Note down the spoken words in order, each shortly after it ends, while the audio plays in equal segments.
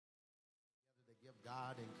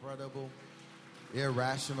God, incredible,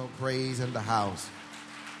 irrational praise in the house.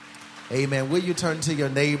 Amen. Will you turn to your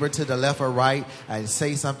neighbor to the left or right and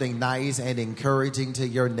say something nice and encouraging to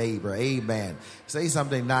your neighbor? Amen. Say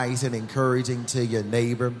something nice and encouraging to your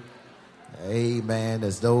neighbor. Amen.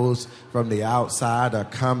 As those from the outside are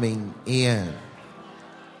coming in.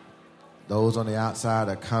 Those on the outside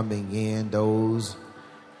are coming in. Those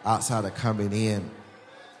outside are coming in.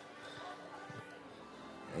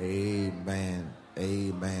 Amen.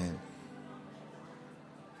 Amen.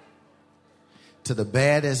 To the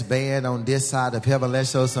baddest band on this side of heaven,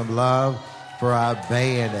 let's show some love for our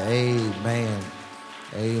band. Amen.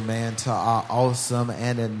 Amen. To our awesome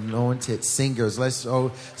and anointed singers, let's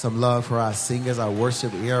show some love for our singers, our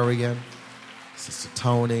worship area, Sister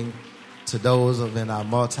Tony. To those in our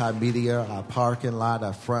multimedia, our parking lot,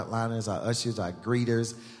 our frontliners, our ushers, our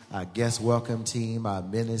greeters, our guest welcome team, our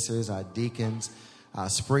ministers, our deacons, our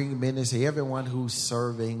spring ministry, everyone who's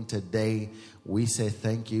serving today, we say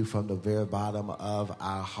thank you from the very bottom of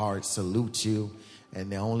our hearts. Salute you. And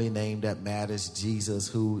the only name that matters, Jesus,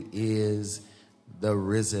 who is the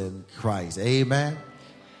risen Christ. Amen.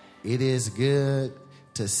 It is good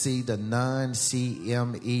to see the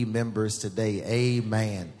non-CME members today.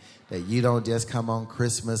 Amen. That you don't just come on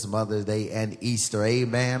Christmas, Mother's Day, and Easter.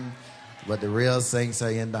 Amen. But the real saints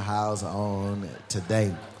are in the house on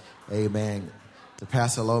today. Amen. To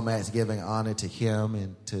Pastor Lomax, giving honor to him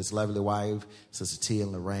and to his lovely wife, Sister T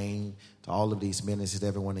and Lorraine, to all of these ministers,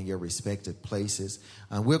 everyone in your respective places.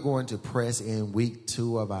 And we're going to press in week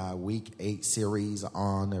 2 of our week 8 series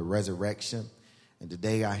on the resurrection. And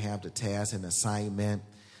today I have the task and assignment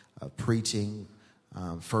of preaching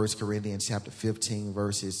 1 Corinthians chapter 15,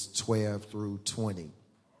 verses 12 through 20.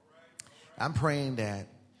 I'm praying that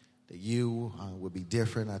you will be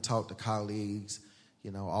different. I talk to colleagues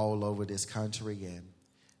all over this country. And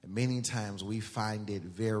many times we find it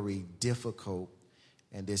very difficult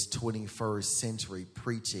in this 21st century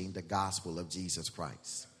preaching the gospel of Jesus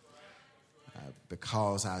Christ.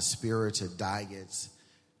 Because our spiritual diets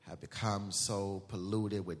have become so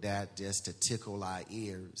polluted with that just to tickle our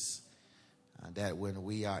ears, that when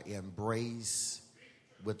we are embraced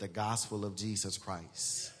with the gospel of Jesus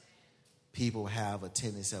Christ, people have a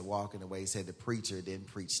tendency of walking away and say the preacher didn't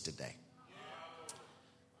preach today.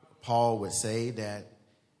 Paul would say that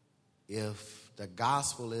if the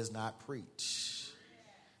gospel is not preached,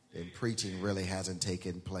 then preaching really hasn't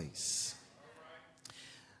taken place.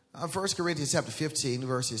 1 Corinthians chapter 15,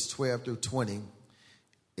 verses 12 through 20,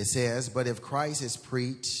 it says, But if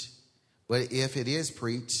it is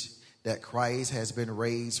preached that Christ has been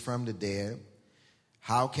raised from the dead,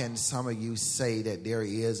 how can some of you say that there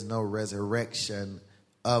is no resurrection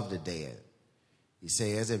of the dead? He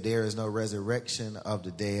says, if there is no resurrection of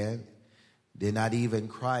the dead, then not even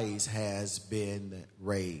Christ has been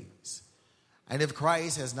raised. And if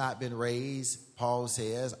Christ has not been raised, Paul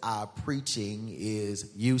says, our preaching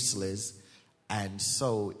is useless, and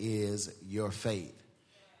so is your faith.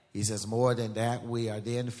 He says, more than that, we are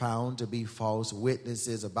then found to be false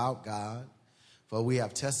witnesses about God, for we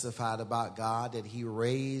have testified about God that he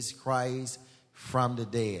raised Christ from the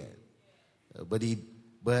dead. But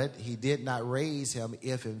he did not raise him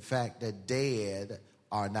if, in fact, the dead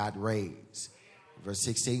are not raised. Verse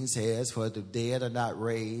 16 says, for if the dead are not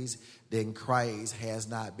raised, then Christ has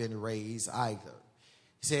not been raised either.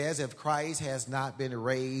 He says, if Christ has not been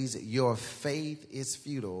raised, your faith is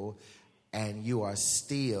futile and you are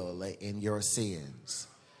still in your sins.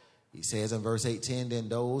 He says in verse 18, then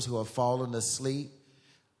those who have fallen asleep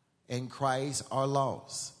in Christ are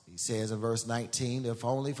lost. He says in verse 19, if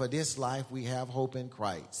only for this life we have hope in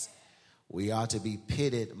Christ, we are to be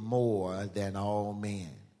pitied more than all men.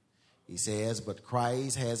 He says, but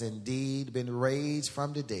Christ has indeed been raised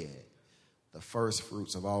from the dead, the first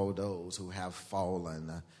fruits of all those who have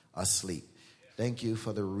fallen asleep. Thank you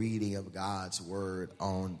for the reading of God's word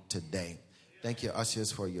on today. Thank you,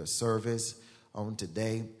 ushers, for your service on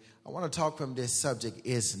today. I want to talk from this subject,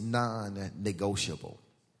 is non-negotiable.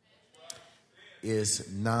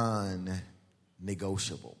 Is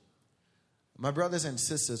non-negotiable. My brothers and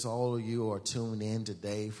sisters, all of you are tuned in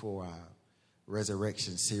today for our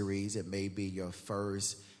resurrection series. It may be your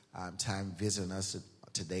first time visiting us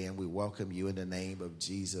today, and we welcome you in the name of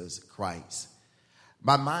Jesus Christ.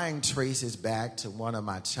 My mind traces back to one of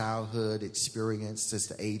my childhood experiences,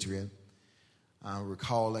 Sister Adrian,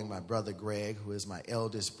 recalling my brother Greg, who is my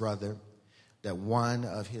eldest brother, that one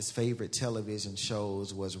of his favorite television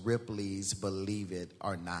shows was Ripley's Believe It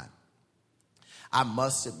or Not. I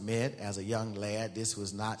must admit, as a young lad, this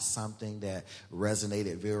was not something that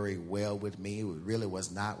resonated very well with me. It really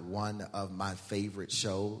was not one of my favorite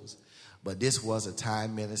shows. But this was a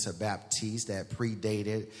time, Minister Baptiste, that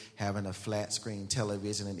predated having a flat screen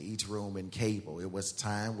television in each room and cable. It was a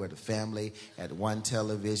time where the family had one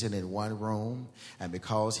television in one room. And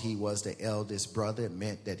because he was the eldest brother, it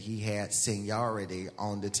meant that he had seniority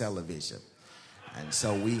on the television. And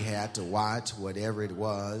so we had to watch whatever it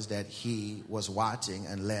was that he was watching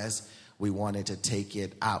unless we wanted to take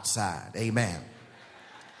it outside. Amen.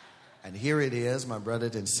 And here it is, my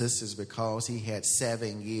brothers and sisters, because he had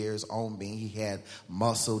 7 years on me, he had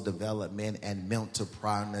muscle development and mental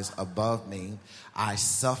progress above me. I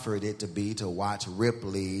suffered it to watch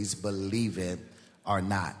Ripley's Believe It or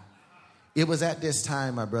Not. It was at this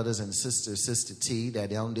time, my brothers and sisters, Sister T,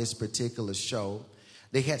 that on this particular show,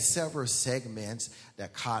 they had several segments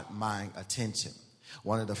that caught my attention.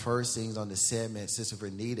 One of the first things on the segment, Sister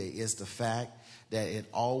Vernita, is the fact that it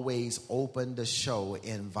always opened the show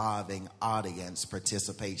involving audience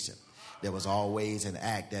participation. There was always an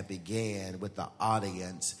act that began with the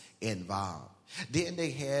audience involved. Then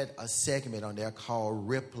they had a segment on there called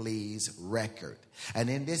Ripley's Record. And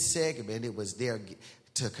in this segment, it was there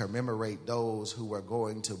to commemorate those who were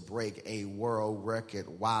going to break a world record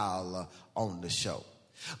while on the show.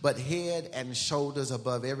 But head and shoulders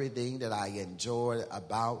above everything that I enjoyed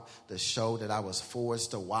about the show that I was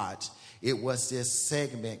forced to watch, it was this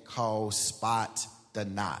segment called Spot the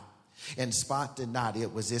Knot. And Spot the Knot,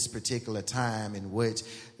 it was this particular time in which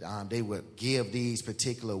they would give these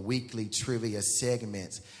particular weekly trivia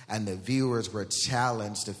segments, and the viewers were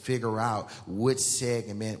challenged to figure out which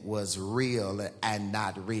segment was real and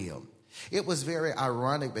not real. It was very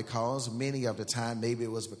ironic because many of the time, maybe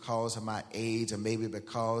it was because of my age or maybe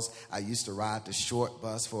because I used to ride the short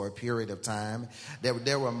bus for a period of time,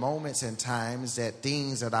 there were moments and times that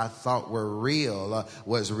things that I thought were real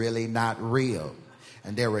was really not real.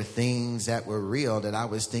 And there were things that were real that I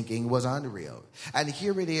was thinking was unreal. And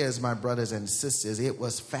here it is, my brothers and sisters. It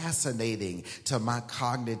was fascinating to my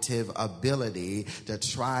cognitive ability to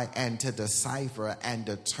try and to decipher and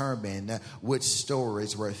determine which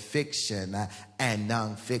stories were fiction and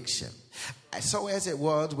nonfiction. So as it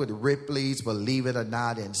was with Ripley's Believe It or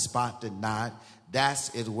Not and Spot the Knot, that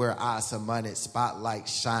is where our Sermonic Spotlight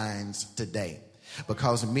shines today.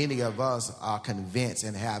 Because many of us are convinced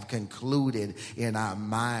and have concluded in our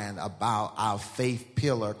mind about our faith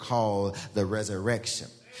pillar called the resurrection.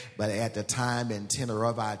 But at the time and tenor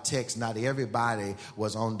of our text, not everybody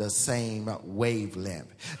was on the same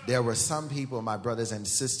wavelength. There were some people, my brothers and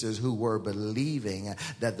sisters, who were believing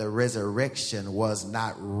that the resurrection was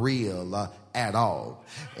not real at all.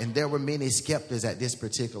 And there were many skeptics at this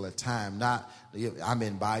particular time. I'm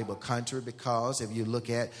in Bible country because if you look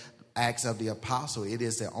at Acts of the Apostle, it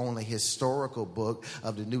is the only historical book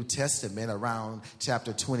of the New Testament around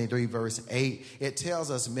chapter 23, verse 8. It tells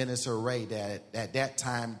us, Minister Ray, that at that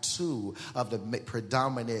time, two of the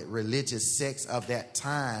predominant religious sects of that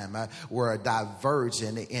time were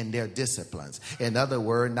divergent in their disciplines. In other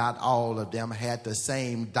words, not all of them had the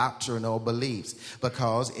same doctrinal beliefs,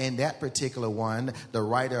 because in that particular one, the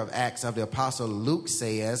writer of Acts of the Apostle Luke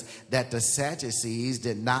says that the Sadducees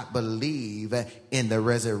did not believe in the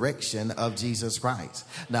resurrection of Jesus Christ.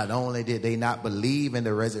 Not only did they not believe in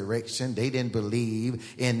the resurrection, they didn't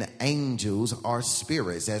believe in angels or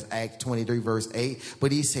spirits, as Acts 23 verse 8.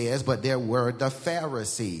 But he says, but there were the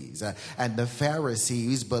Pharisees, and the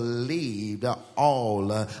Pharisees believed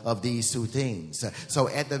all of these two things. So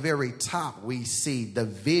at the very top, we see the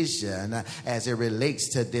vision as it relates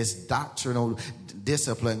to this doctrinal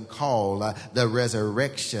discipline called the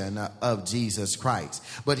resurrection of Jesus Christ.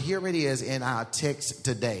 But here it is in our text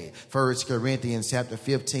today, 1 Corinthians chapter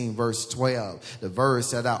 15 verse 12, the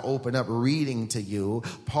verse that I open up reading to you.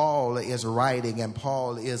 Paul is writing and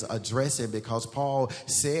Paul is addressing, because Paul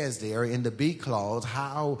says there in the B clause,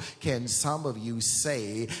 how can some of you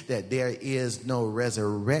say that there is no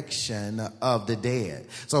resurrection of the dead?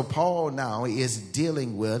 So Paul now is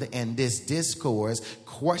dealing with, in this discourse,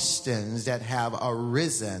 questions that have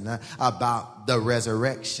arisen about the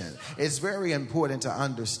resurrection. It's very important to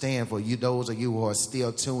understand for you, those of you who are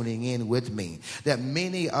still tuning in with me, that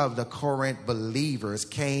many of the current believers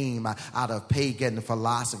came out of pagan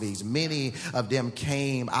philosophies. Many of them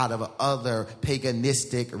came out of other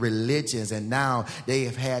paganistic religions, and now they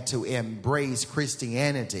have had to embrace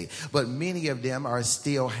Christianity. But many of them are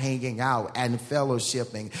still hanging out and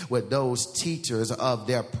fellowshipping with those teachers of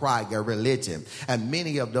their prior religion. And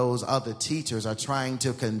many of those other teachers are trying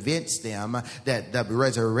to convince them that the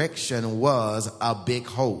resurrection was a big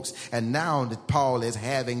hoax. And now Paul is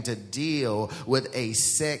having to deal with a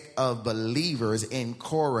sect of believers in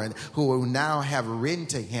Corinth who now have written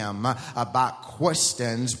to him about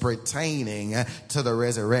questions pertaining to the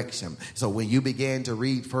resurrection. So when you begin to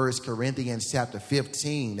read 1 Corinthians chapter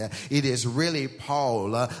 15, it is really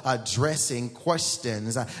Paul addressing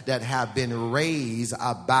questions that have been raised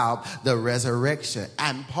about the resurrection.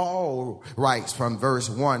 And Paul writes from verse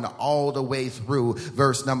 1 all the way through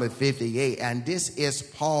verse number 58. And this is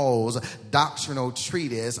Paul's doctrinal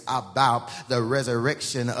treatise about the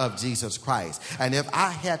resurrection of Jesus Christ. And if I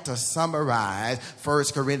had to summarize 1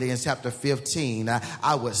 Corinthians chapter 15,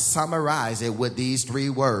 I would summarize it with these three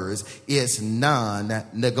words: it's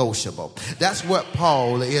non-negotiable. That's what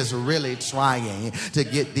Paul is really trying to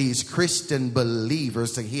get these Christian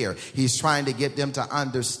believers to hear. He's trying to get them to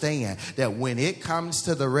understand that when it comes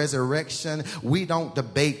to the resurrection, we don't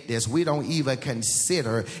debate this. We don't even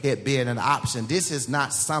consider it being an option. This is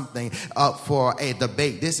not something up for a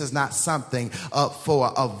debate. This is not something up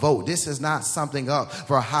for a vote. This is not something up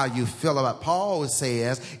for how you feel about it. Paul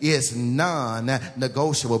says it's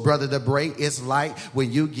non-negotiable. Brother DeBray, it's like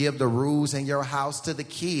when you give the rules in your house to the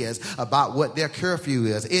kids about what their curfew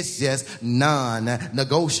is. It's just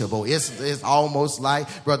non-negotiable. It's almost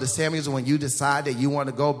like, Brother Samuels, when you decide that you want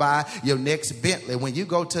to go buy your next Bentley. When you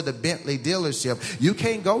go to the Bentley dealership, you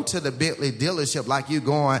can't go to the Bentley dealership like you're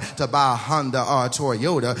going to buy a Honda or a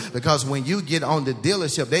Toyota, because when you get on the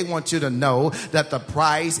dealership, they want you to know that the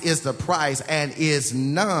price is the price and is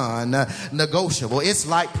non-negotiable. It's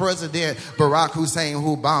like President Barack Hussein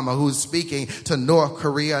Obama, who's speaking to North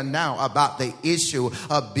Korea now about the issue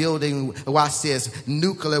of building, watch this,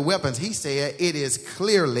 nuclear weapons. He said it is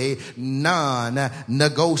clearly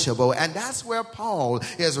non-negotiable. And that's where Paul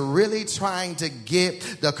is really trying to get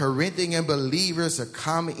the Corinthian believers to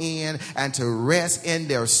come in and to rest in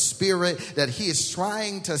their spirit, that he is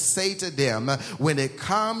trying to say to them, when it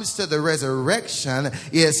comes to the resurrection,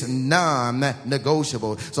 it's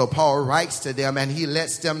non-negotiable. So Paul writes to them and he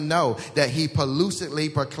lets them know that he pollucedly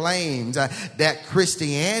proclaims that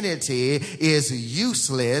Christianity is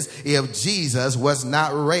useless if Jesus was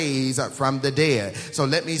not raised from the dead. So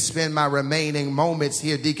let me spend my remaining moments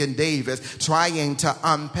here, Deacon Davis, trying to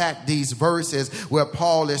unpack these verses where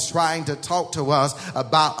Paul is trying to talk to us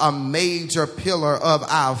about a major pillar of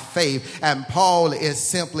our faith. And Paul is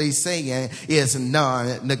simply saying it's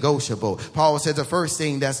non-negotiable. Paul said the first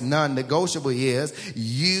thing that's non-negotiable is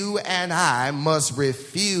you and I must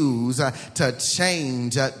refuse to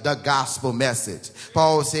change the gospel message.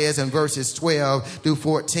 Paul says in verses 12 through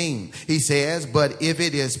 14, he says, but if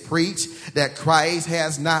it is preached that Christ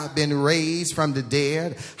has not been raised from the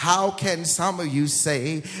dead, how can some of you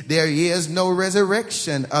say there is no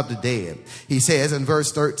resurrection of the dead? He says in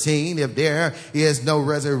verse 13, if there is no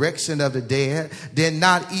resurrection of the dead, then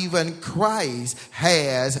not even Christ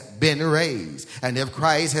has been raised. And if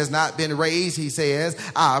Christ has not been raised, he says,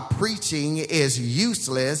 our preaching is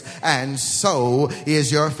useless, and so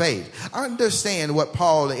is your faith. Understand what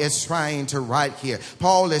Paul is trying to write here.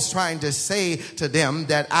 Paul is trying to say to them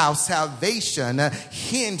that our salvation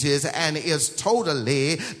hinges and is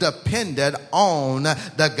totally dependent on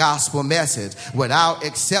the gospel message. Without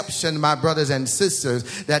exception, my brothers and sisters,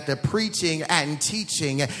 that the preaching and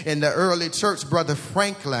teaching in the early church, Brother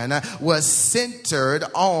Franklin, was centered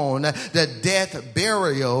on the death,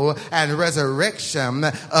 burial, and resurrection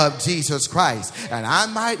of Jesus Christ. And I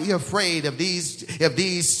might be afraid if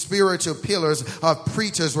these spiritual pillars of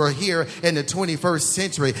preachers were here in the 21st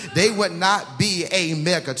century, they would not be a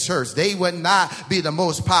mega church. They would not be the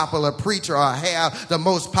most popular preacher or have the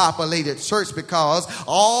most populated church, because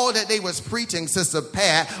all that they was preaching, Sister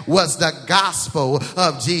Pat, was the gospel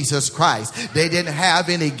of Jesus Christ. They didn't have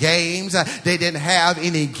any games. They didn't have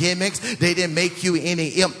any gimmicks. They didn't make you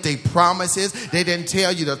any empty promises. They didn't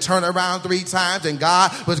tell you to turn around 3 times and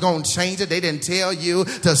God was going to change it. They didn't tell you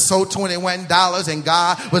to sow $21 and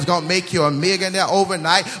God was going to make you a millionaire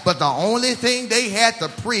overnight. But the only thing they had to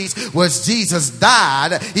preach was Jesus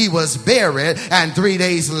died, he was buried, and 3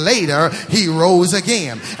 days later he rose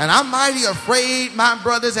again. And I'm mighty afraid, my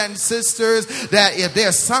brothers and sisters, that if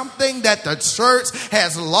there's something that the church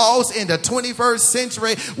has lost in the 21st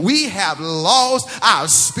century, we have lost our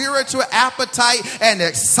spiritual appetite and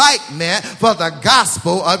excitement for the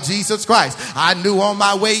gospel of Jesus Christ. I knew on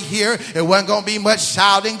my way here it wasn't going to be much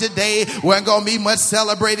shouting today, wasn't going to be much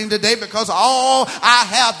celebrating today, because all I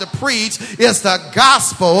have to preach is the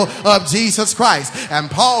gospel of Jesus Christ. And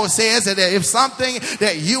Paul says that if something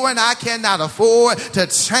that you and I cannot afford to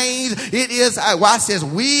change, it is, watch this,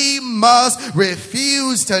 we must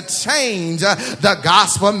refuse to change the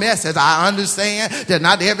gospel gospel message. I understand that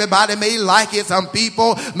not everybody may like it. Some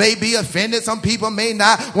people may be offended. Some people may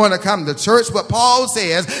not want to come to church. But Paul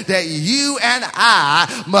says that you and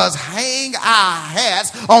I must hang our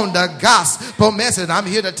hats on the gospel message. I'm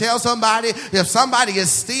here to tell somebody, if somebody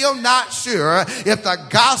is still not sure if the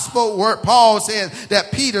gospel word, Paul says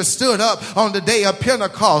that Peter stood up on the day of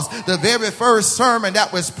Pentecost, the very first sermon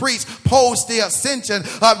that was preached post the ascension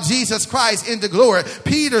of Jesus Christ into glory.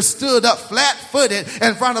 Peter stood up flat-footed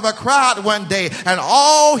in front of a crowd one day, and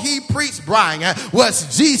all he preached, Brian,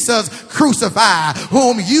 was Jesus crucified,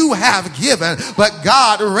 whom you have given, but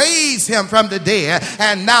God raised him from the dead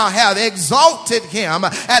and now have exalted him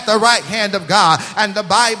at the right hand of God. And the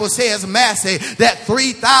Bible says, Massey, that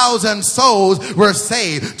 3,000 souls were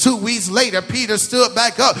saved. 2 weeks later, Peter stood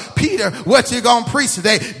back up. Peter, what you gonna preach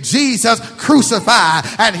today? Jesus crucified,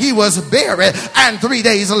 and he was buried, and 3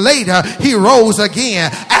 days later he rose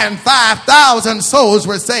again, and 5,000 souls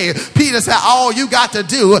were saved. Peter said, all you got to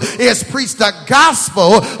do is preach the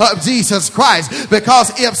gospel of Jesus Christ,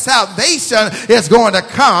 because if salvation is going to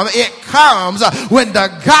come, it comes when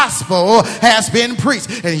the gospel has been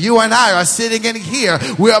preached. And you and I are sitting in here,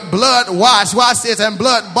 we're blood washed, watch this, and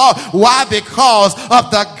blood bought. Why? Because of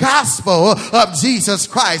the gospel of Jesus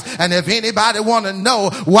Christ. And if anybody want to know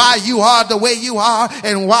why you are the way you are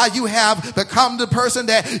and why you have become the person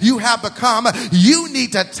that you have become, you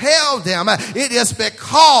need to tell them it is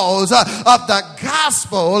because of the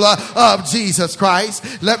gospel of Jesus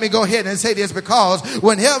Christ. Let me go ahead and say this, because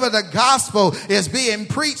whenever the gospel is being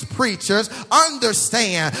preached, preachers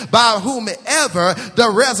understand by whomever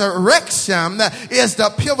the resurrection is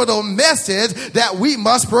the pivotal message that we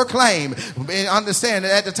must proclaim. And understand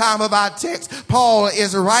that at the time of our text, Paul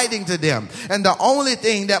is writing to them, and the only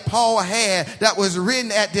thing that Paul had that was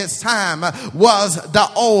written at this time was the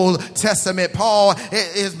Old Testament. Paul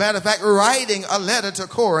is, matter of fact, writing a letter to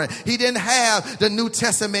Corinth. He didn't have the New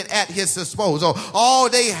Testament at his disposal. All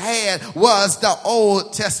they had was the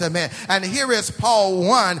Old Testament. And here is Paul,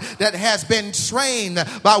 one that has been trained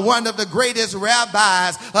by one of the greatest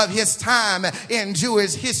rabbis of his time in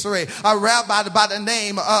Jewish history, a rabbi by the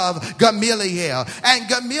name of Gamaliel. And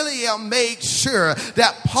Gamaliel made sure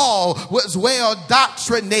that Paul was well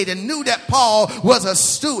doctrinated, knew that Paul was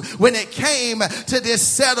astute when it came to this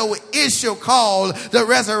settled issue called the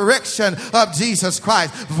resurrection of Jesus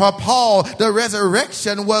Christ. For Paul, the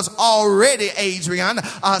resurrection was already, Adrian,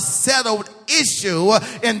 a settled issue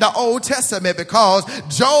in the Old Testament, because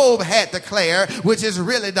Job had declared, which is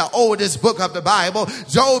really the oldest book of the Bible,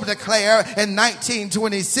 Job declared in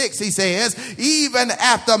 1926, he says, even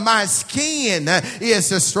after my skin is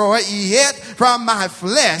destroyed, yet from my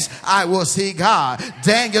flesh I will see God.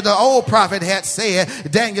 Daniel, the old prophet, had said,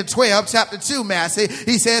 Daniel 12, chapter 2, Massey,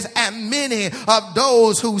 he says, and many of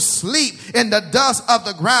those who sleep in the dust of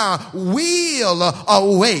the ground will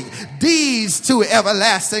awake, these to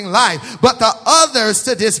everlasting life, but the others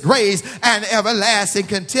to disgrace and everlasting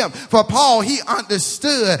contempt. For Paul, he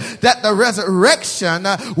understood that the resurrection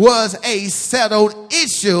was a settled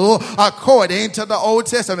issue according to the Old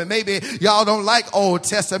Testament. Maybe y'all don't like Old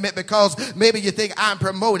Testament because maybe you think I'm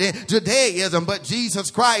promoting Judaism, but Jesus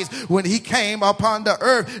Christ, when he came upon the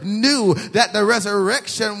earth, knew that the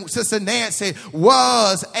resurrection, Sister Nancy,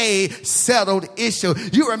 was a settled issue.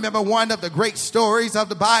 You remember one of the great stories of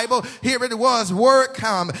the Bible? Here it was, word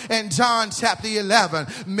come in John chapter 11.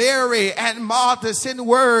 Mary and Martha sent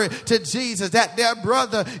word to Jesus that their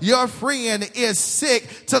brother, your friend, is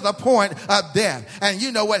sick to the point of death. And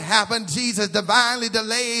you know what happened? Jesus divinely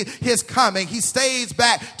delayed his coming. He stays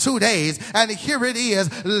back 2 days. And here it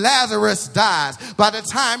is, Lazarus dies. By the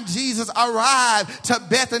time Jesus arrived to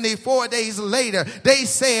Bethany 4 days later, they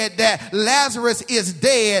said that Lazarus is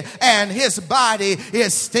dead and his body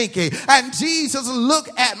is stinking. And Jesus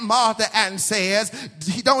looked at Martha and says,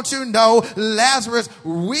 don't you know Lazarus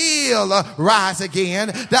will rise again?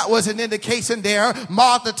 That was an indication there.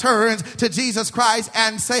 Martha turns to Jesus Christ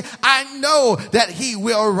and say, I know that he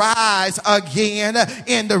will rise again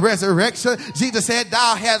in the resurrection. Jesus said,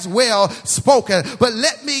 thou hast well spoken, but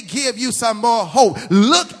let me give you some more hope.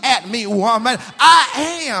 Look at me, woman.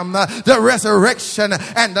 I am the resurrection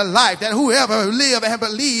and the life, that whoever live and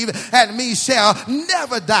believe at me shall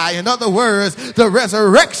never die. In other words, the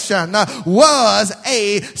resurrection resurrection was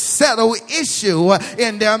a settled issue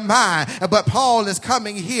in their mind. But Paul is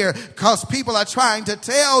coming here because people are trying to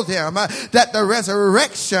tell them that the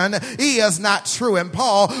resurrection is not true. And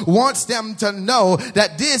Paul wants them to know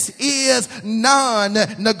that this is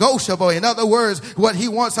non-negotiable. In other words, what he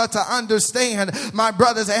wants us to understand, my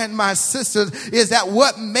brothers and my sisters, is that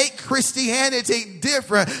what makes Christianity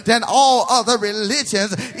different than all other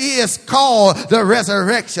religions is called the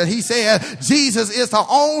resurrection. He said Jesus is the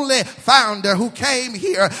only founder who came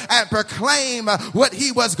here and proclaimed what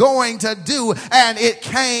he was going to do, and it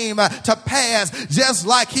came to pass just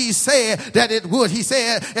like he said that it would. He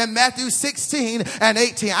said in Matthew 16 and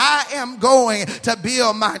 18, I am going to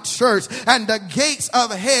build my church, and the gates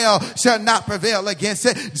of hell shall not prevail against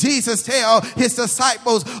it. Jesus tell his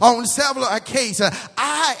disciples on several occasions,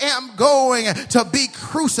 I am going to be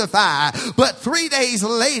crucified, but 3 days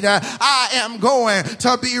later I am going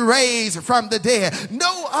to be raised from the dead.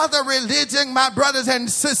 No other religion, my brothers and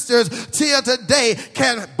sisters, till today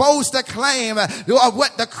can boast a claim of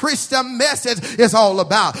what the Christian message is all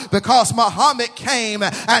about, because Muhammad came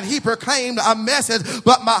and he proclaimed a message,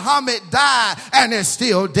 but Muhammad died and is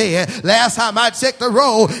still dead. Last time I checked the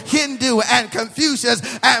roll, Hindu and Confucius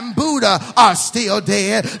and Buddha are still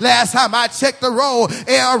dead. Last time I checked the roll,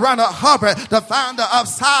 L. Ronald Hubbard, the founder of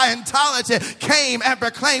Scientology, came and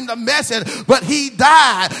proclaimed a message, but he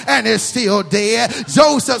died and is still dead.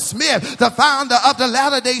 Joseph Smith, the founder of the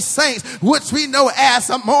Latter-day Saints, which we know as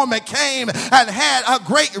a Mormon, came and had a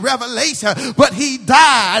great revelation, but he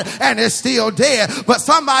died and is still dead. But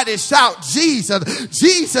somebody shout, Jesus.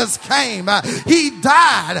 Jesus came, he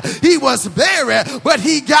died, he was buried, but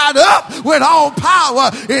he got up with all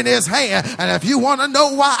power in his hand. And if you want to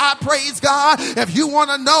know why I praise God, if you want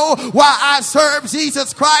to know why I serve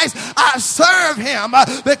Jesus Christ, I serve him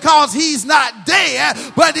because he's not dead,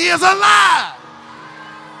 but he is alive.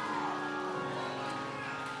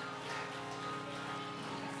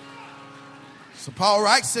 So Paul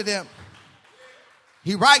writes to them.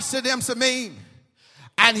 He writes to them, Samin,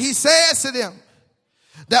 and he says to them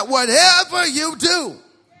that whatever you do,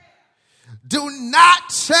 do not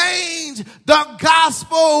change the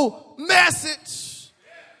gospel message.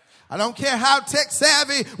 I don't care how tech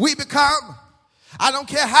savvy we become. I don't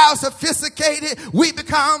care how sophisticated we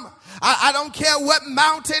become. I don't care what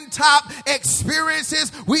mountaintop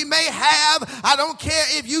experiences we may have. I don't care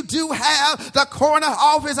if you do have the corner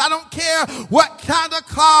office. I don't care what kind of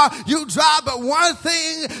car you drive. But one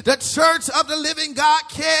thing the Church of the Living God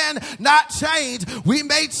cannot change. We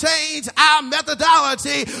may change our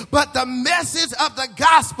methodology, but the message of the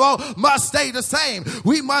gospel must stay the same.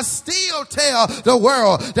 We must still tell the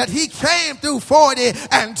world that he came through 40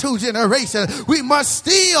 and 2 generations. We must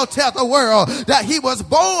still tell the world that he was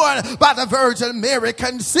born by the Virgin Mary,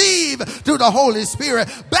 conceived through the Holy Spirit,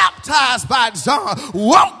 baptized by John,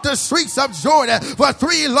 walked the streets of Jordan for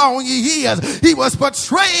 3 long years. He was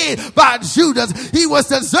betrayed by Judas. He was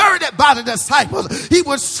deserted by the disciples. He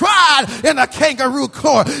was tried in a kangaroo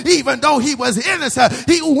court. Even though he was innocent,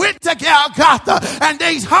 he went to Golgotha and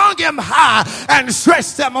they hung him high and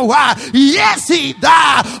stretched him wide. Yes, he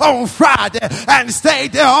died on Friday and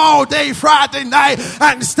stayed there all day Friday night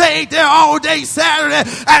and stayed there all day Saturday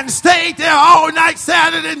and stayed there all night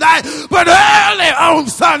Saturday night. But early on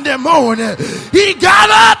Sunday morning, he got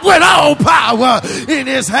up with all power in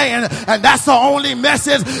his hand. And that's the only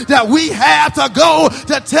message that we have to go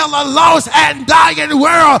to tell a lost and dying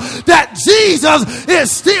world, that Jesus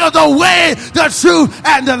is still the way, the truth,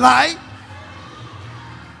 and the light.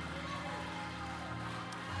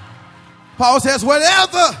 Paul says,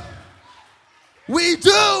 whatever we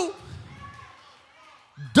do,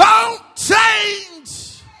 don't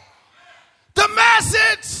change the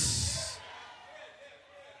message.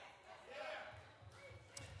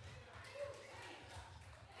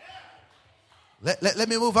 Let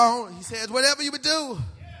me move on. He says, whatever you would do,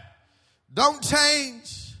 don't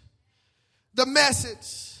change the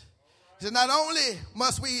message. He said, not only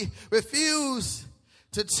must we refuse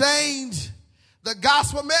to change the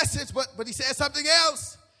gospel message, but he said something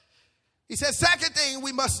else. He said, second thing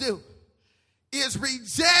we must do is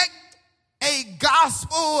reject a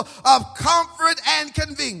gospel of comfort and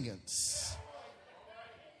convenience.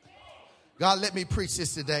 God, let me preach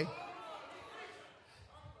this today.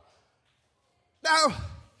 Now,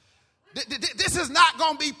 this is not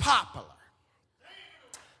going to be popular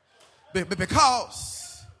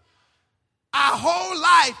because our whole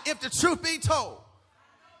life, if the truth be told,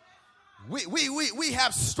 we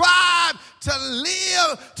have strived to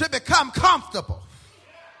live to become comfortable.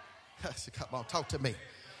 Come on, talk to me.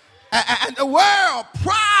 And the world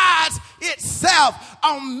prides itself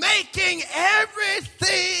on making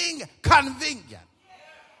everything convenient.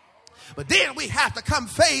 But then we have to come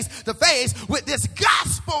face to face with this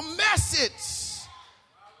gospel message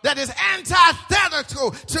that is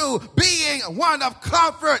antithetical to being one of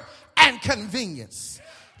comfort and convenience.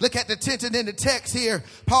 Look at the tension in the text here.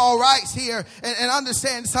 Paul writes here and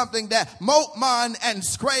understand something that Moltmann and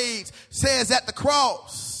Scraggs says at the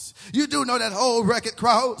cross. You do know that whole rugged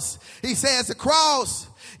cross. He says the cross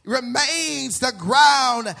remains the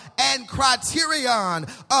ground and criterion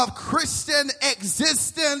of Christian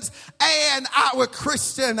existence and our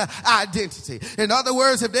Christian identity. In other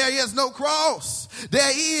words, if there is no cross,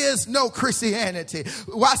 there is no Christianity.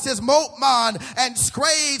 Watch this. Moltmann and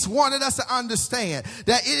Scraggs wanted us to understand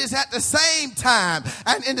that it is at the same time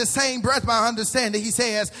and in the same breath, my understanding, he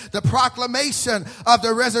says the proclamation of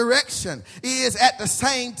the resurrection is at the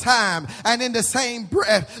same time and in the same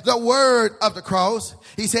breath the word of the cross.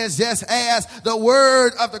 He says just as the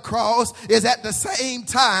word of the cross is at the same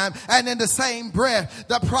time and in the same breath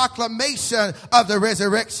the proclamation of the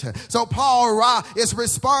resurrection. So Paul is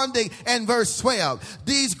responding in verse 12.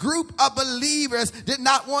 These group of believers did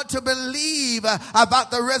not want to believe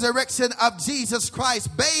about the resurrection of Jesus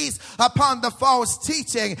Christ based upon the false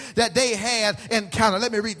teaching that they had encountered.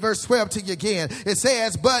 Let me read verse 12 to you again. It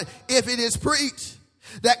says, but if it is preached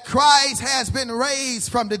that Christ has been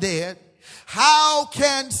raised from the dead, how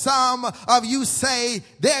can some of you say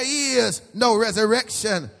there is no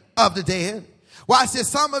resurrection of the dead? Watch this.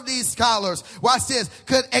 Some of these scholars, watch this,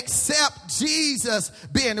 could accept Jesus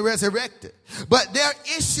being resurrected. But their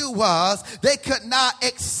issue was they could not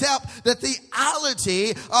accept the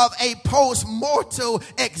theology of a post-mortal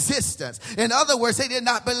existence. In other words, they did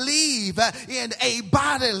not believe in a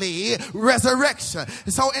bodily resurrection.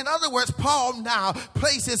 So in other words, Paul now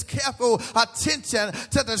places careful attention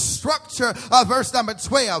to the structure of verse number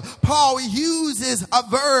 12. Paul uses a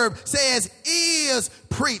verb, says is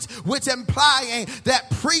preached, which implying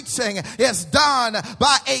that preaching is done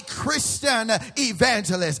by a Christian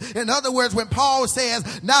evangelist. In other words, when Paul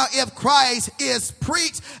says, now if Christ is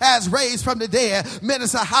preached as raised from the dead,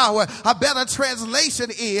 Minister Howard, a better translation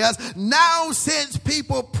is, now since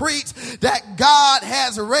people preach that God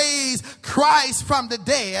has raised Christ from the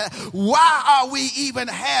dead, why are we even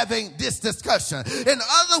having this discussion? In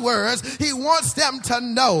other words, he wants them to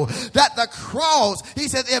know that the cross, he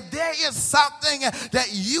said, if there is something that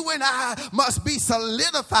you and I must be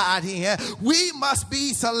solidified in, we must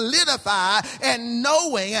be solidified in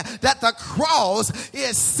knowing that the cross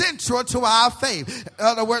is central to our faith. In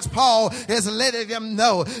other words, Paul is letting them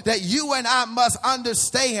know that you and I must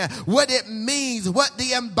understand what it means, what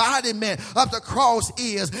the embodiment of the cross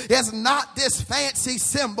is. It's not this fancy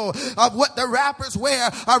symbol of what the rappers wear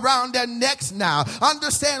around their necks now.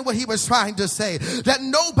 Understand what he was trying to say, that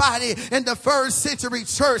nobody in the first century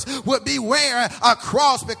church would be wearing a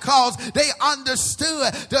cross because they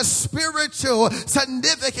understood the spiritual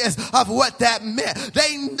significance of what that meant.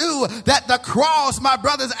 They knew that the cross, my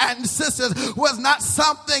brothers and sisters, was not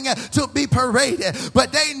something to be paraded,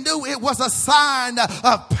 but they knew it was a sign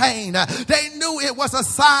of pain. They knew it was a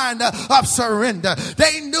sign of surrender.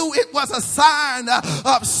 They knew it was a sign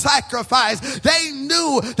of sacrifice. They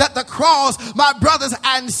knew that the cross, my brothers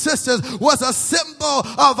and sisters, was a symbol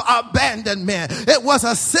of abandonment. It was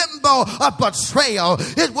a symbol of betrayal.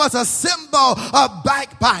 It was a symbol of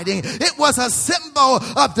backbiting. It was a symbol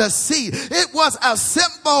of deceit. It was a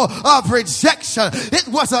symbol of rejection. It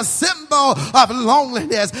was a symbol of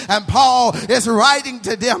loneliness. And Paul is writing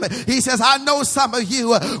to them. He says, I know some of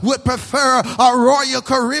you would prefer a Royal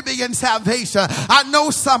Caribbean salvation. I know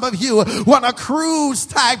some of you want a cruise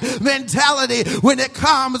type mentality when it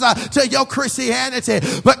comes to your Christianity.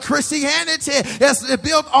 But Christianity is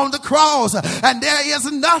built on the cross, and there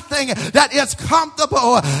is nothing that is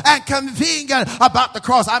comfortable and convenient about the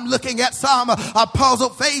cross. I'm looking at some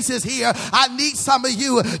puzzled faces here. I need some of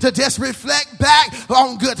you to just reflect back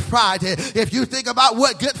on Good Friday. If you think about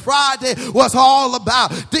what Good Friday was all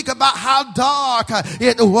about, think about how dark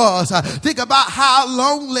it was. Think about how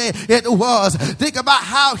lonely it was. Think about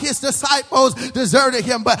how his disciples deserted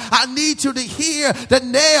him. But I need you to hear the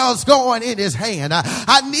nails going in his hand.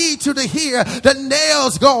 I need you to hear the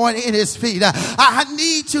nails going in his feet. I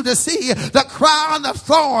need you to see the crown crown of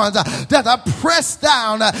thorns that are pressed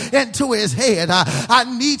down into his head. I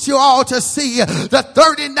need you all to see the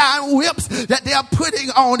 39 whips that they're putting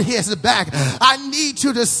on his back. I need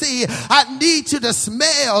you to see, I need you to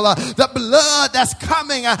smell the blood that's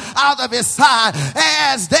coming out of his side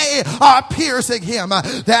as they are piercing him.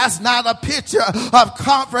 That's not a picture of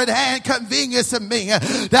comfort and convenience to me.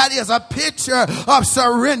 That is a picture of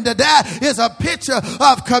surrender. That is a picture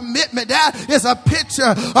of commitment. That is a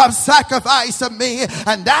picture of sacrifice to me.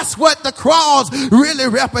 And that's what the cross really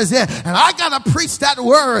represents. And I got to preach that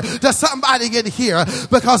word to somebody in here,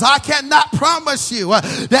 because I cannot promise you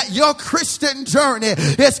that your Christian journey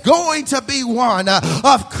is going to be one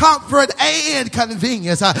of comfort and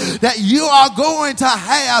convenience. That you are going to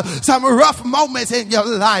have some rough moments in your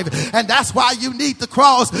life. And that's why you need the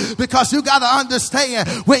cross, because you got to understand,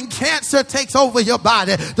 when cancer takes over your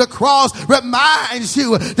body, the cross reminds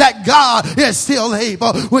you that God is still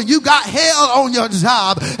able. When you got hell on your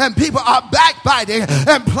job and people are backbiting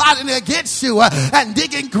and plotting against you and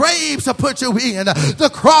digging graves to put you in, the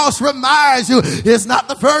cross reminds you it's not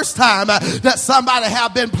the first time that somebody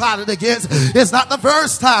have been plotted against. It's not the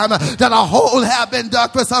first time that a hole have been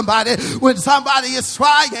dug for somebody. When somebody is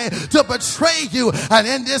trying to betray you, and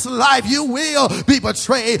in this life you will be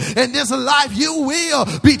betrayed. In this life you will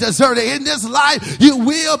be deserted. In this life you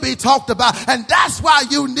will be talked about. And that's why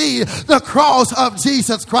you need the cross of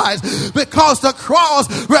Jesus Christ, because the cross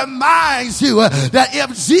reminds you that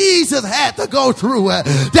if Jesus had to go through it,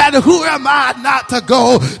 then who am I not to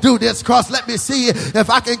go through this cross? Let me see if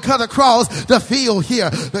I can cut across the field here,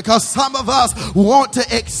 because some of us want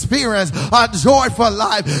to experience a joyful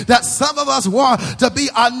life, that some of us want to be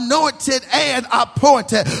anointed and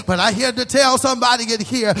appointed. But I here to tell somebody in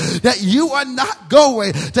here that you are not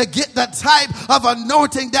going to get the type of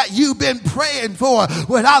anointing that you've been praying for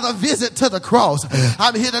without a visit to the cross.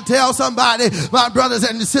 I'm here to tell somebody, my brothers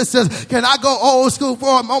and sisters, can I go old school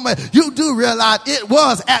for a moment? You do realize it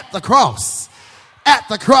was at the cross. At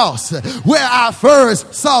the cross where I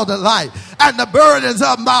first saw the light and the burdens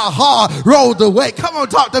of my heart rolled away. Come on,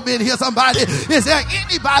 talk to me in here, somebody. Is there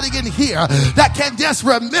anybody in here that can just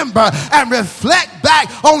remember and reflect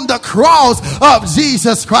back on the cross of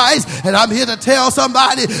Jesus Christ? And I'm here to tell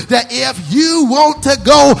somebody that if you want to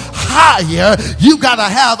go higher, you got to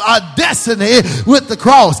have a destiny with the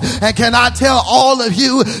cross. And can I tell all of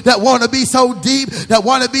you that want to be so deep, that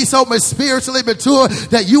want to be so much spiritually mature,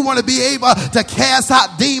 that you want to be able to cast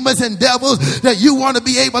out demons and devils, that you want to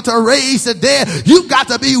be able to raise the dead, you got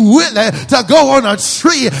to be willing to go on a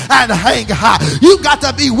tree and hang high. You got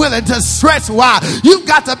to be willing to stretch wide. You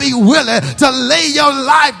got to be willing to lay your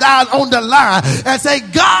life down on the line and say,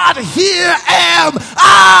 God, here am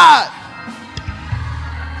I.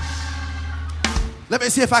 Let me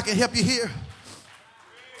see if I can help you here.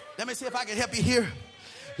 Let me see if I can help you here.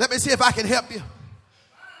 Let me see if I can help you.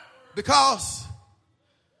 Because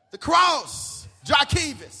the cross,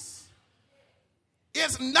 Jakevis,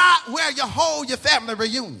 is not where you hold your family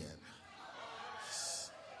reunion.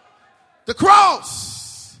 The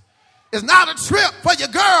cross is not a trip for your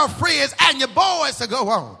girlfriends and your boys to go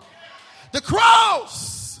on. The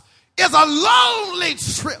cross is a lonely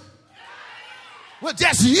trip with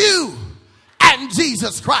just you and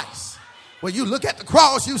Jesus Christ. When you look at the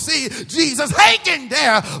cross, you see Jesus hanging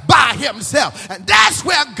there by himself. And that's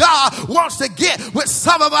where God wants to get with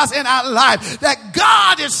some of us in our life. That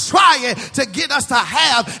God is trying to get us to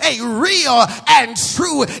have a real and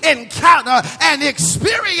true encounter and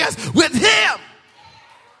experience with him.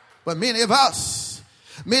 But many of us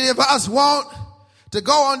want to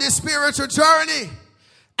go on this spiritual journey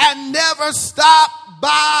and never stop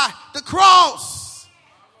by the cross.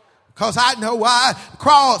 Because I know why.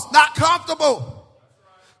 Cross, not comfortable.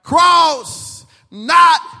 Cross,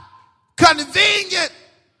 not convenient.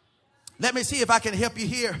 Let me see if I can help you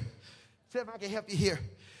here. See if I can help you here.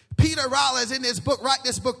 Peter Rollins in this book, write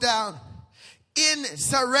this book down.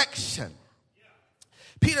 Insurrection.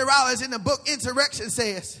 Peter Rollins in the book Insurrection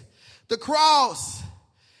says, the cross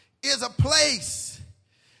is a place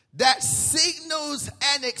that signals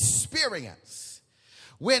an experience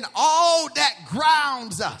when all that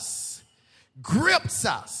grounds us, grips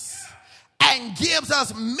us, and gives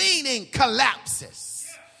us meaning collapses.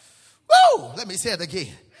 Woo! Let me say it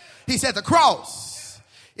again. He said the cross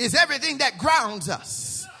is everything that grounds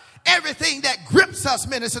us, everything that grips us,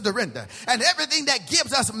 Minister Dorinda, and everything that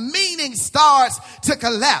gives us meaning starts to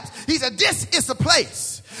collapse. He said this is the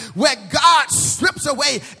place where God strips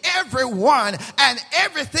away everyone and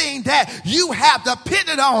everything that you have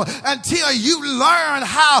depended on until you learn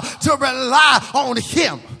how to rely on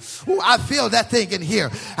him. Ooh, I feel that thing in here.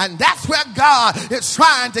 And that's where God is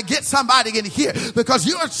trying to get somebody in here, because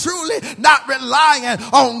you are truly not relying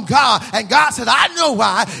on God. And God said, I know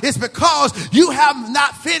why. It's because you have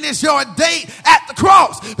not finished your date at the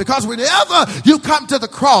cross. Because whenever you come to the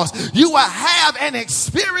cross, you will have an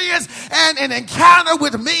experience and an encounter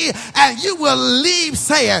with me, and you will leave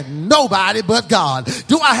saying, nobody but God.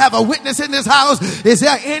 Do I have a witness in this house? Is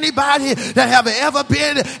there anybody that have ever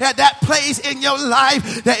been at that place in your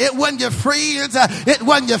life that it wasn't your friends, it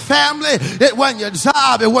wasn't your family, it wasn't your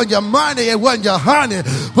job, it wasn't your money, it wasn't your honey,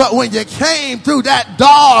 but when you came through that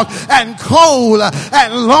dark and cold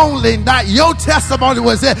and lonely night, your testimony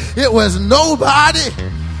was that it was nobody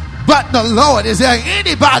but the Lord. Is there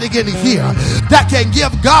anybody in here that can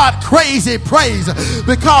give God crazy praise?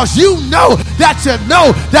 Because you know that you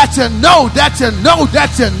know that you know that you know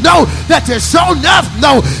that you know that you sure enough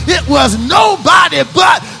know it was nobody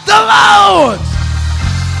but the Lord.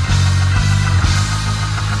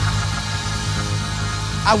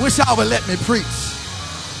 I wish y'all would let me preach.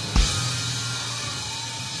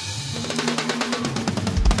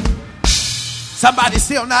 Somebody's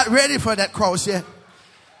still not ready for that cross yet.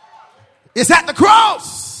 It's at the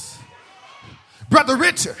cross, Brother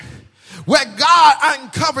Richard, where God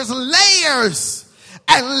uncovers layers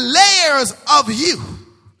and layers of you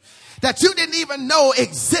that you didn't even know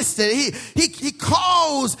existed. He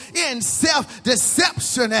calls in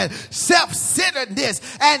self-deception and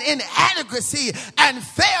self-centeredness and inadequacy and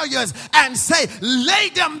failures and say, lay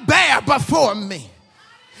them bare before me.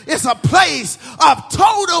 It's a place of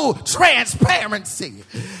total transparency.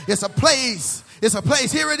 It's a place,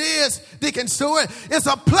 here it is, Deacon Stewart. It's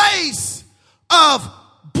a place of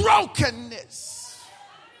brokenness.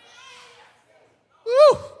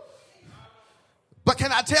 Woo. But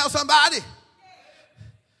can I tell somebody?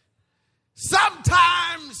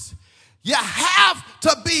 Sometimes you have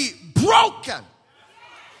to be broken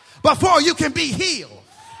before you can be healed.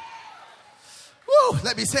 Woo.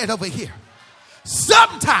 Let me say it over here.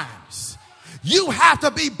 Sometimes you have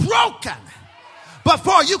to be broken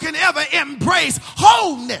before you can ever embrace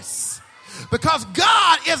wholeness. Because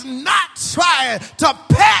God is not trying to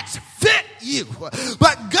patch fit you,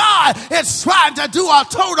 but God is trying to do a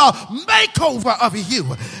total makeover of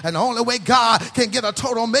you. And the only way God can get a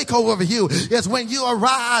total makeover of you is when you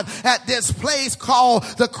arrive at this place called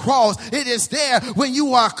the cross. It is there when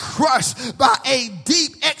you are crushed by a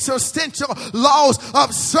deep existential loss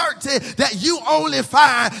of certainty that you only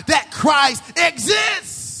find that Christ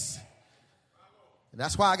exists. And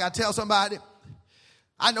that's why I got to tell somebody,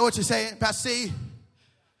 I know what you're saying, Pastor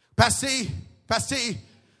C,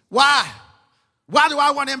 why? Why do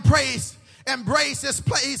I want to embrace this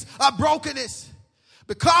place of brokenness?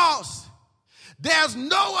 Because there's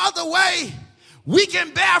no other way we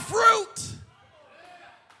can bear fruit.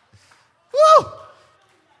 Woo!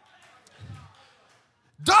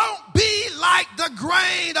 Don't be like the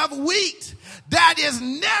grain of wheat that is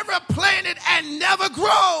never planted and never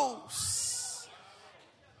grows.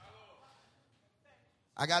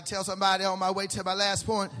 I got to tell somebody on my way to my last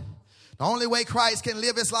point. The only way Christ can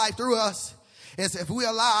live his life through us is if we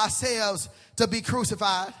allow ourselves to be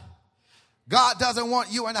crucified. God doesn't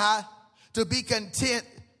want you and I to be content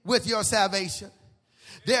with your salvation.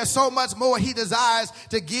 There's so much more he desires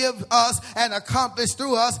to give us and accomplish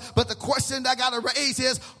through us. But the question I got to raise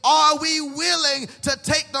is, are we willing to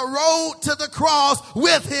take the road to the cross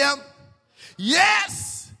with him?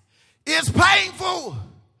 Yes, it's painful.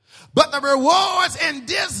 But the rewards in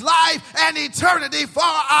this life and eternity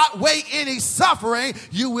far outweigh any suffering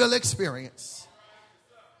you will experience.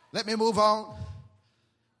 Let me move on.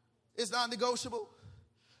 It's non-negotiable.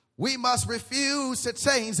 We must refuse to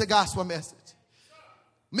change the gospel message.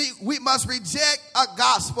 We must reject a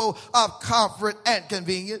gospel of comfort and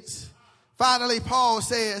convenience. Finally, Paul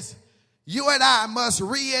says, you and I must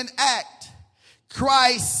reenact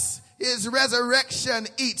Christ's resurrection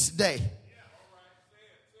each day.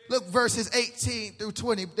 Look, verses 18 through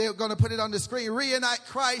 20. They're going to put it on the screen. Reenact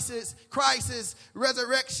Christ's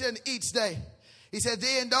resurrection each day. He said,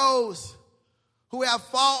 then those who have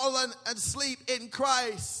fallen asleep in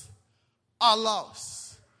Christ are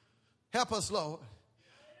lost. Help us, Lord.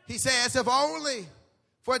 He says, if only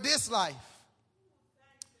for this life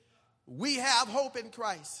we have hope in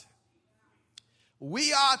Christ,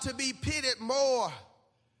 we are to be pitied more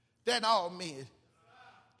than all men.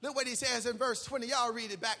 Look what he says in verse 20. Y'all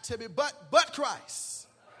read it back to me. But Christ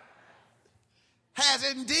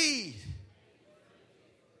has indeed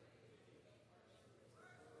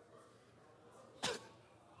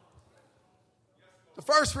the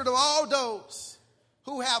first fruit of all those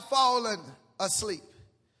who have fallen asleep.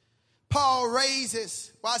 Paul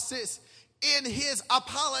raises, watch this, in his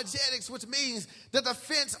apologetics, which means the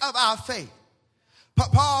defense of our faith.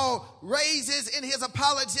 Paul raises in his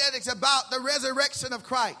apologetics about the resurrection of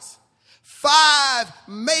Christ 5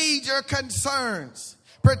 major concerns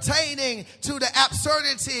pertaining to the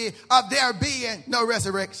absurdity of there being no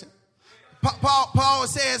resurrection. Paul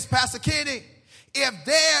says, Pastor Kenny, if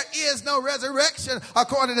there is no resurrection,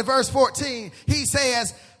 according to verse 14, he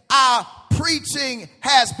says, our preaching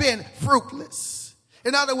has been fruitless.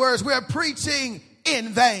 In other words, we're preaching in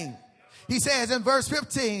vain. He says in verse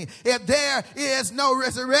 15, if there is no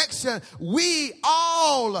resurrection, we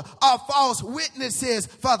all are false witnesses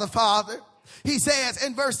for the Father. He says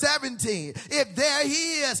in verse 17, if there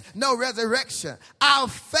is no resurrection, our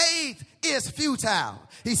faith is futile.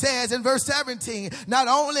 He says in verse 17, not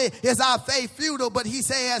only is our faith futile, but he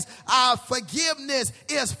says our forgiveness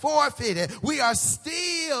is forfeited. We are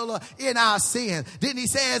still in our sin. Then he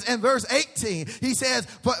says in verse 18, he says,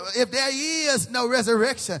 but if there is no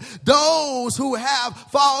resurrection, those who have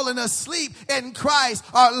fallen asleep in Christ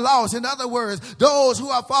are lost. In other words, those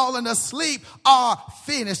who have fallen asleep are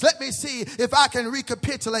finished. Let me see if I can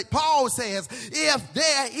recapitulate. Paul says, if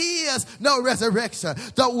there is no resurrection,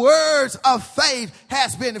 the words of faith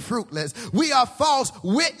has been fruitless. We are false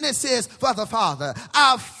witnesses for the Father.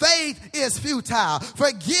 Our faith is futile.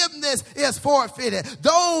 Forgiveness is forfeited.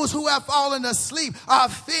 Those who have fallen asleep are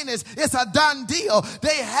finished. It's a done deal.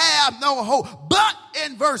 They have no hope. But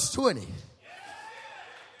in verse 20,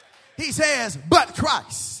 he says, but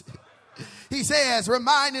Christ. He says,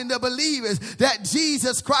 reminding the believers that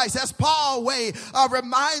Jesus Christ, that's Paul's way of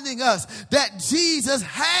reminding us that Jesus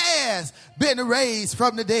has been raised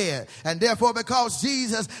from the dead. And therefore, because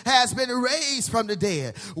Jesus has been raised from the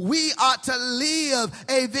dead, we ought to live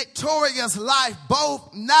a victorious life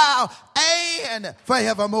both now and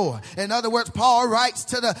forevermore. In other words, Paul writes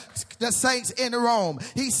to the saints in Rome.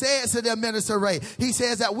 He says to them, Minister Ray, he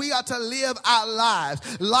says that we are to live our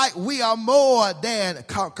lives like we are more than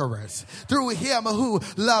conquerors through him who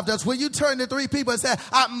loved us. Will you turn to 3 people and say,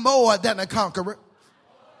 I'm more than a conqueror?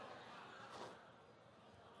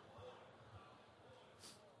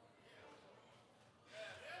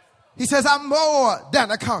 He says, I'm more than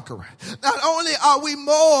a conqueror. Not only are we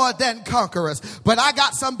more than conquerors, but I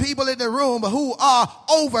got some people in the room who are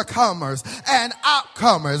overcomers and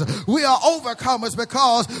outcomers. We are overcomers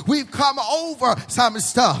because we've come over some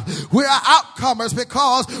stuff. We are outcomers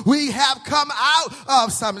because we have come out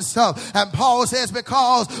of some stuff. And Paul says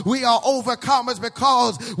because we are overcomers,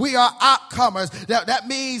 because we are outcomers, that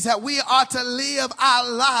means that we are to live our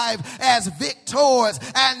life as victors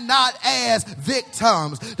and not as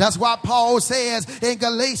victims. That's why Paul says in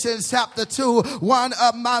Galatians chapter 2, one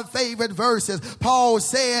of my favorite verses, Paul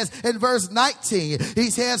says in verse 19, he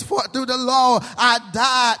says, for through the law I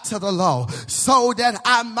died to the law so that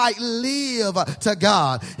I might live to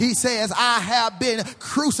God. He says, I have been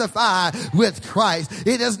crucified with Christ.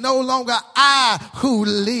 It is no longer I who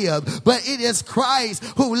live, but it is Christ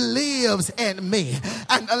who lives in me.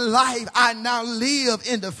 And the life I now live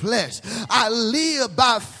in the flesh, I live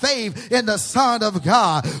by faith in the Son of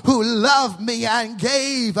God who loved me and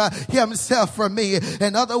gave himself for me.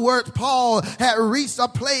 In other words, Paul had reached a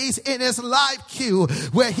place in his life queue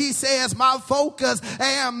where he says, my focus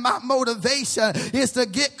and my motivation is to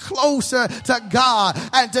get closer to God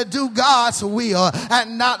and to do God's will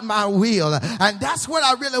and not my will. And that's what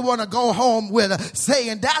I really want to go home with,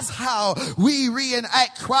 saying that's how we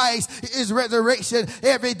reenact Christ's resurrection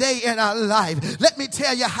every day in our life. Let me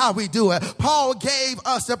tell you how we do it. Paul gave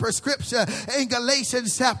us a prescription in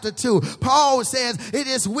Galatians chapter 2. Paul says it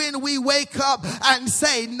is when we wake up and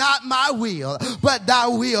say, not my will, but thy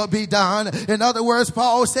will be done. In other words,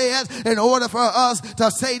 Paul says, in order for us to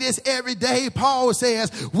say this every day, Paul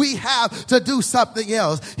says we have to do something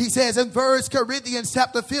else. He says in 1 Corinthians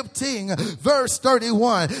chapter 15, verse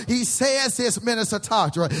 31, he says this, Minister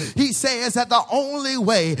Tadra, he says that the only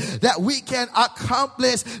way that we can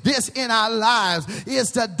accomplish this in our lives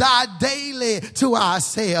is to die daily to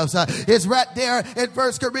ourselves. It's right there in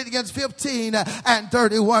 1 Corinthians 15 and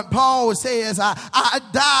 31. Paul says, I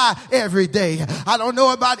die every day. I don't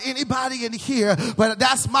know about anybody in here, but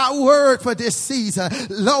that's my word for this season.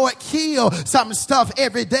 Lord, kill some stuff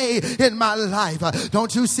every day in my life.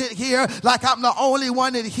 Don't you sit here like I'm the only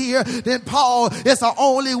one in here. Then Paul is the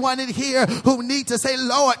only one in here who needs to say,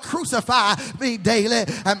 Lord, crucify me daily.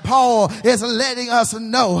 And Paul is letting us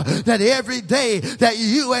know that every day that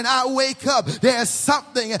you and I wake up, there's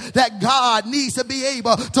something that God needs to be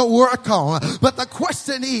able to work on. But the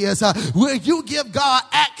question is, will you give God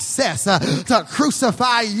access to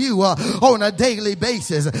crucify you on a daily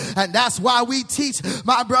basis? And that's why we teach,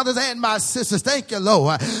 my brothers and my sisters, thank you,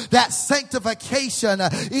 Lord, that sanctification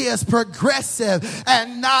is progressive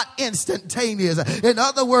and not instantaneous. In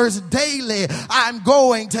other words, daily I'm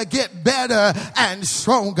going to get better and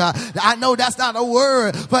stronger. I know that's not a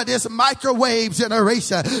word for this microwave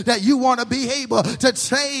generation that you want to be able to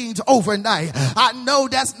change overnight. I know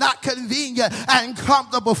that's not convenient and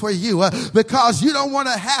comfortable for you because you don't want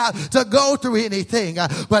to have to go through anything.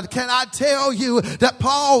 But can I tell you that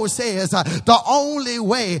Paul says the only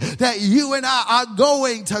way that you and I are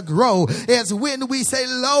going to grow is when we say,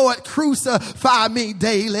 Lord, crucify me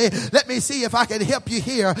daily. Let me see if I can help you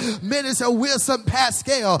here. Minister Wilson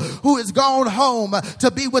Pascal, who has gone home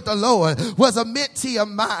to be with the Lord, was a mentee of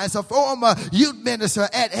mine, a former youth minister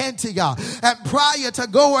at Antioch. And prior to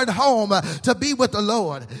going home to be with the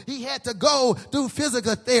Lord, he had to go through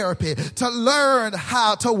physical therapy to learn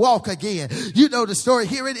how to walk again. You know the story.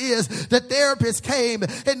 Here it is. The therapist came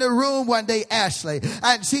in the room one day, Ashley,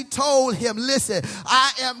 and she told him, listen,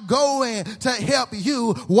 I am going to help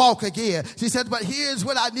you walk again. She said, but here's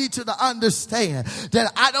what I need you to understand,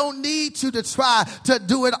 that I don't need you to try to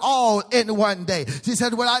do it all in one day. She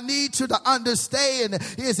said, what I need you to understand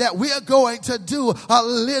is that we're going to do a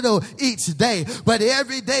little each day, but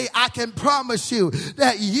every day I can promise you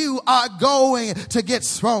that you are going to get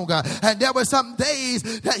stronger. And there were some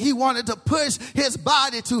days that he wanted to push his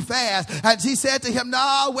body too fast, and she said to him,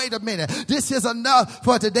 no, wait a minute, this is enough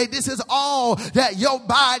for today. This is all that your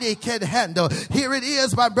body can handle. Here it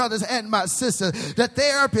is, my brothers and my sisters. The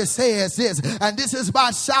therapist says this, and this is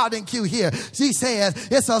my shouting cue here. She says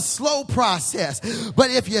it's a slow process, but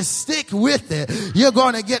if you stick with it, you're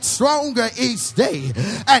going to get stronger each day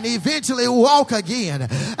and eventually walk again.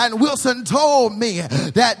 And Wilson told me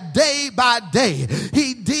that day by day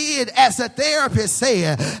he did as the therapist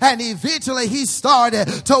said, and eventually he started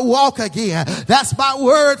to walk again. That's my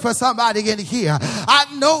word for somebody in here. I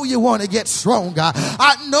know you want to get stronger.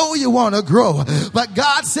 I know you want to grow, but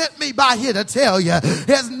God sent me by here to tell you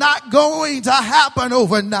it's not going to happen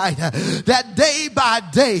overnight. That day by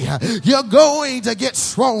day you're going to get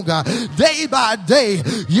stronger. Day by day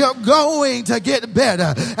you're going to get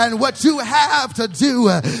better. And what you have to do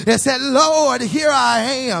is say, Lord, here I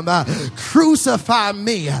am. Crucify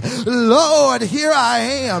me. Lord, here I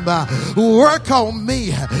am. Work on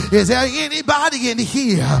me. Is there anybody in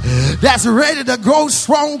here that's ready to grow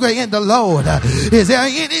stronger in the Lord? Is there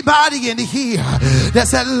anybody in here that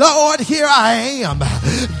said, Lord, here I am?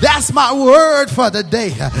 That's my word for the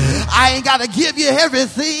day. I ain't got to give you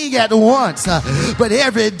everything at once, but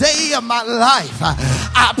every day of my life,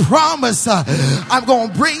 I promise I'm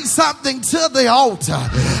going to bring something to the altar.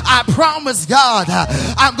 I promise God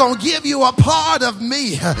I'm going to give you a part of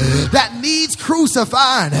me that needs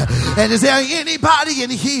crucifying. And is there anybody in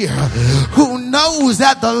here who knows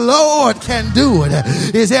that the Lord can do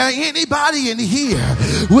it? Is there anybody in here?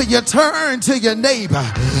 Will you turn to your neighbor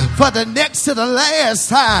for the next to the last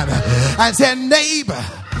time and say, neighbor,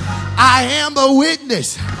 I am a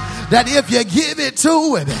witness that if you give it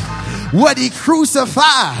to him, what he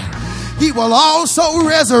crucified, he will also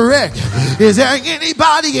resurrect. Is there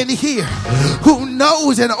anybody in here who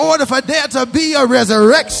knows in order for there to be a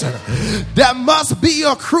resurrection, there must be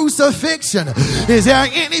a crucifixion? Is there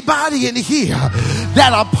anybody in here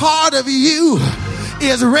that a part of you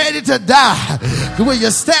is ready to die? Will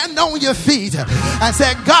you stand on your feet and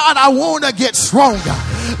say, God, I want to get stronger.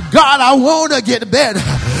 God, I want to get better.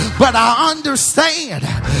 But I understand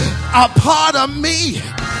a part of me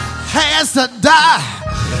has to die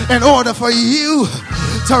in order for you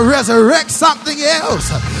to resurrect something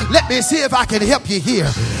else. Let me see if I can help you here.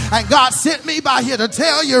 And God sent me by here to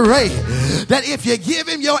tell you, Ray, that if you give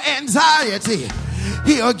him your anxiety,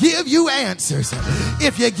 he'll give you answers.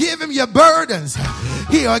 If you give him your burdens,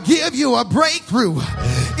 he'll give you a breakthrough.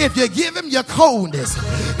 If you give him your coldness,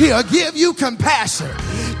 he'll give you compassion.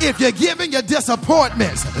 If you're giving your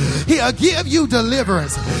disappointments, he'll give you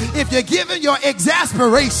deliverance. If you're giving your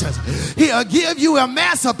exasperations, he'll give you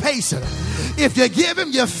emancipation. If you give him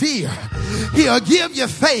your fear, he'll give you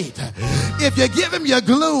faith. If you give him your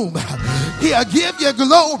gloom, he'll give you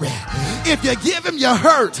glory. If you give him your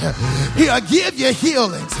hurt, he'll give you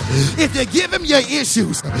healings. If you give him your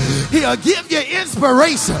issues, he'll give you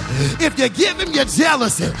inspiration. If you give him your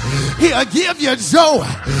jealousy, he'll give you joy.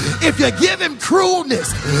 If you give him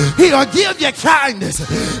cruelness, he'll give you kindness.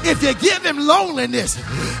 If you give him loneliness,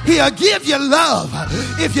 he'll give you love.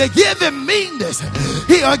 If you give him meanness,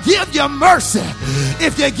 he'll give you mercy.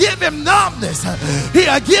 If you give him numbness,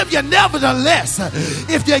 he'll give you nevertheless.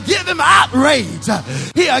 If you give him outrage,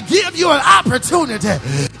 he'll give you an opportunity.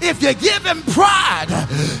 If you give him pride,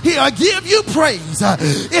 he'll give you praise.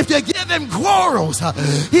 If you give him quarrels,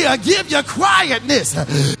 he'll give you quietness.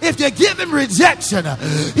 If you give him rejection,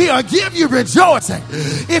 he'll give you rejoicing.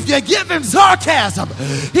 If you give him sarcasm,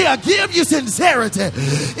 he'll give you sincerity.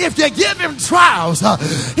 If you give him trials,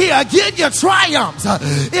 he'll give you triumphs.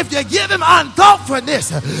 If you give him unthoughtfulness,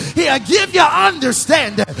 he'll give you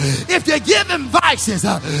understanding. If you give him vices,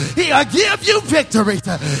 he'll give you victories.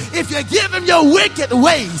 If you give him your wicked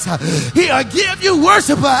ways, he'll give you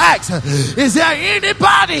worshipful acts. Is there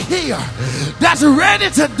anybody here that's ready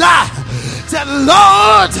to die? Say,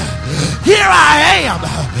 Lord, here I am.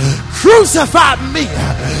 Crucify me.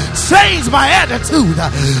 Change my attitude.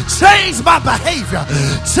 Change my behavior.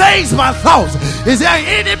 Change my thoughts. Is there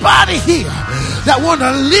anybody here that want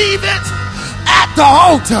to leave it at the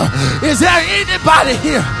altar? Is there anybody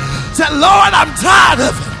here? Say, Lord, I'm tired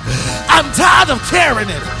of it. I'm tired of carrying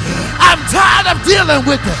it. I'm tired of dealing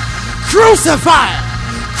with it. Crucify it.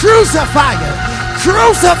 Crucify it.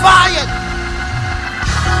 Crucify it.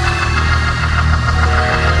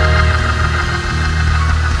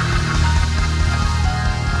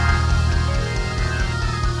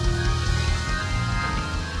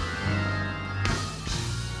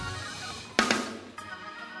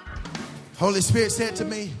 Holy Spirit said to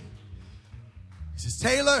me, he says,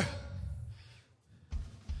 Taylor,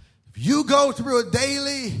 if you go through a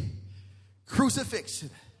daily crucifixion,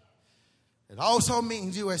 it also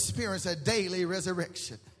means you experience a daily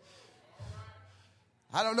resurrection.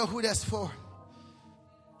 I don't know who that's for,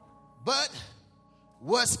 but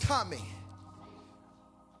what's coming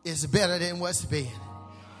is better than what's been.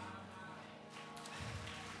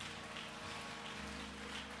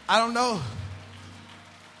 I don't know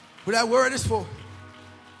who that word is for,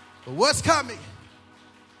 but what's coming,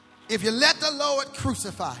 if you let the Lord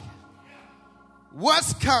crucify you,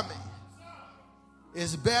 what's coming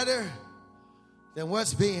is better than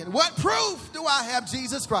what's been. What proof do I have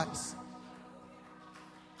Jesus Christ?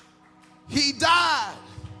 He died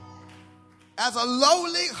as a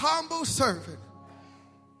lowly, humble servant,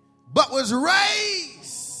 but was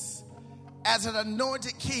raised as an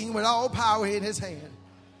anointed king with all power in his hand.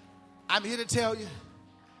 I'm here to tell you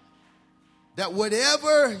that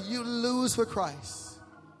whatever you lose for Christ,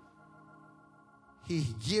 he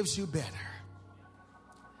gives you better.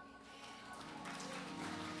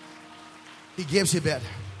 He gives you better.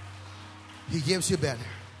 He gives you better.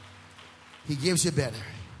 He gives you better.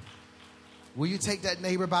 Will you take that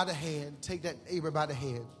neighbor by the hand? Take that neighbor by the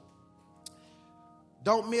hand.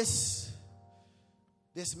 Don't miss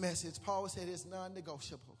this message. Paul said it's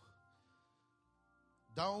non-negotiable.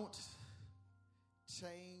 Don't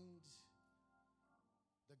change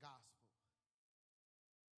the gospel.